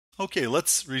Okay,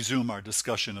 let's resume our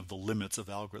discussion of the limits of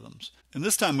algorithms. And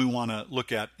this time we want to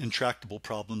look at intractable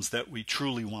problems that we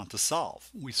truly want to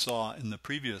solve. We saw in the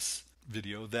previous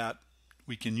video that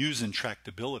we can use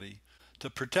intractability to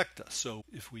protect us. So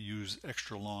if we use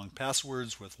extra long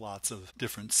passwords with lots of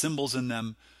different symbols in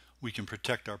them, we can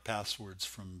protect our passwords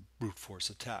from brute force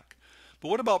attack. But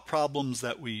what about problems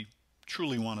that we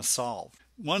truly want to solve?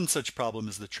 One such problem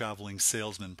is the Traveling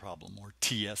Salesman problem, or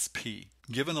TSP.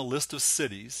 Given a list of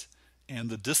cities and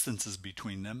the distances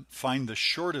between them, find the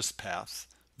shortest path,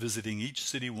 visiting each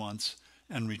city once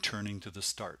and returning to the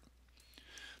start.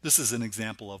 This is an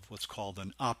example of what's called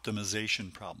an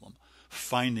optimization problem,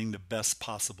 finding the best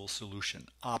possible solution,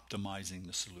 optimizing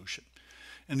the solution.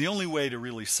 And the only way to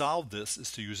really solve this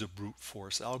is to use a brute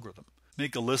force algorithm.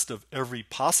 Make a list of every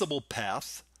possible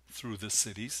path through the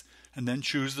cities and then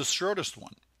choose the shortest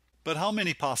one. But how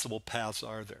many possible paths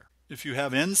are there? If you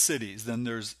have n cities, then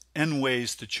there's n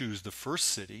ways to choose the first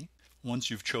city.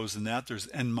 Once you've chosen that, there's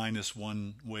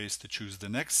n-1 ways to choose the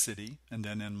next city, and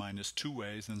then n-2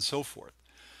 ways, and so forth.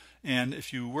 And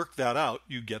if you work that out,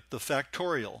 you get the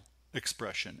factorial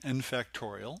expression. N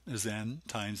factorial is n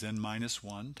times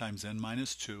n-1 times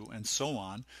n-2, and so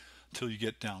on, till you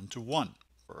get down to 1.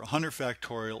 100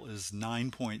 factorial is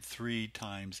 9.3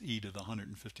 times e to the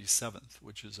 157th,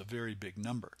 which is a very big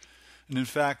number. And in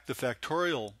fact, the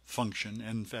factorial function,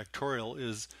 n factorial,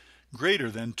 is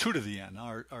greater than 2 to the n,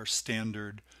 our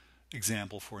standard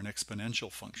example for an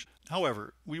exponential function.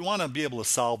 However, we want to be able to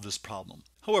solve this problem.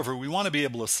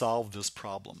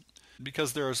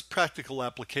 Because there are practical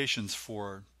applications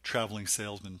for traveling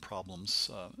salesman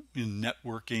problems in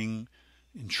networking,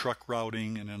 in truck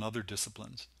routing, and in other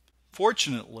disciplines.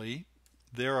 Fortunately,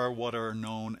 there are what are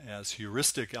known as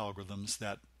heuristic algorithms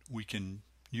that we can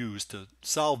use to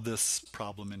solve this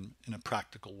problem in a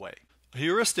practical way. A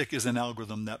heuristic is an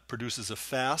algorithm that produces a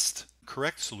fast,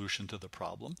 correct solution to the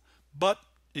problem, but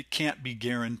it can't be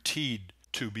guaranteed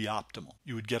to be optimal.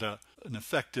 You would get an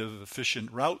effective, efficient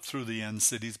route through the n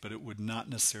cities, but it would not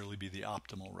necessarily be the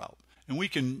optimal route. And we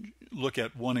can look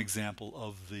at one example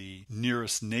of the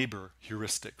nearest neighbor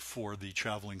heuristic for the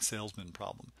traveling salesman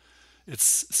problem.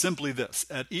 It's simply this: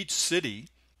 at each city,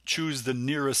 choose the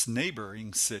nearest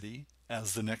neighboring city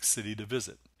as the next city to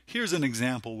visit. Here's an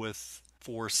example with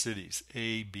 4 cities,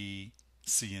 A, B,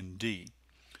 C, and D.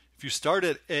 If you start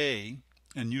at A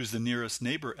and use the nearest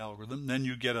neighbor algorithm, then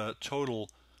you get a total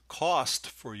cost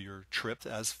for your trip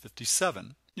as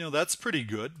 57. That's pretty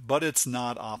good, but it's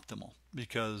not optimal,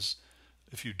 because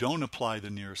if you don't apply the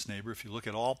nearest neighbor, if you look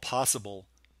at all possible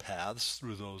paths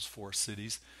through those 4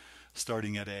 cities,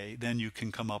 starting at A, then you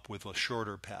can come up with a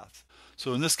shorter path.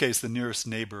 So in this case, the nearest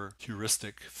neighbor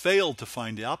heuristic failed to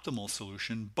find the optimal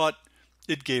solution, but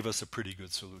it gave us a pretty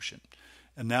good solution.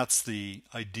 And that's the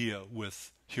idea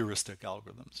with heuristic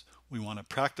algorithms. We want a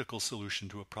practical solution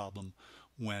to a problem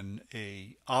when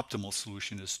an optimal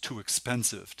solution is too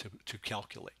expensive to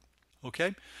calculate.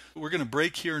 Okay? We're going to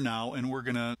break here now, and we're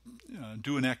going to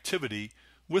do an activity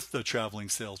with the traveling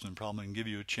salesman problem and give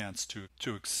you a chance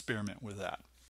to experiment with that.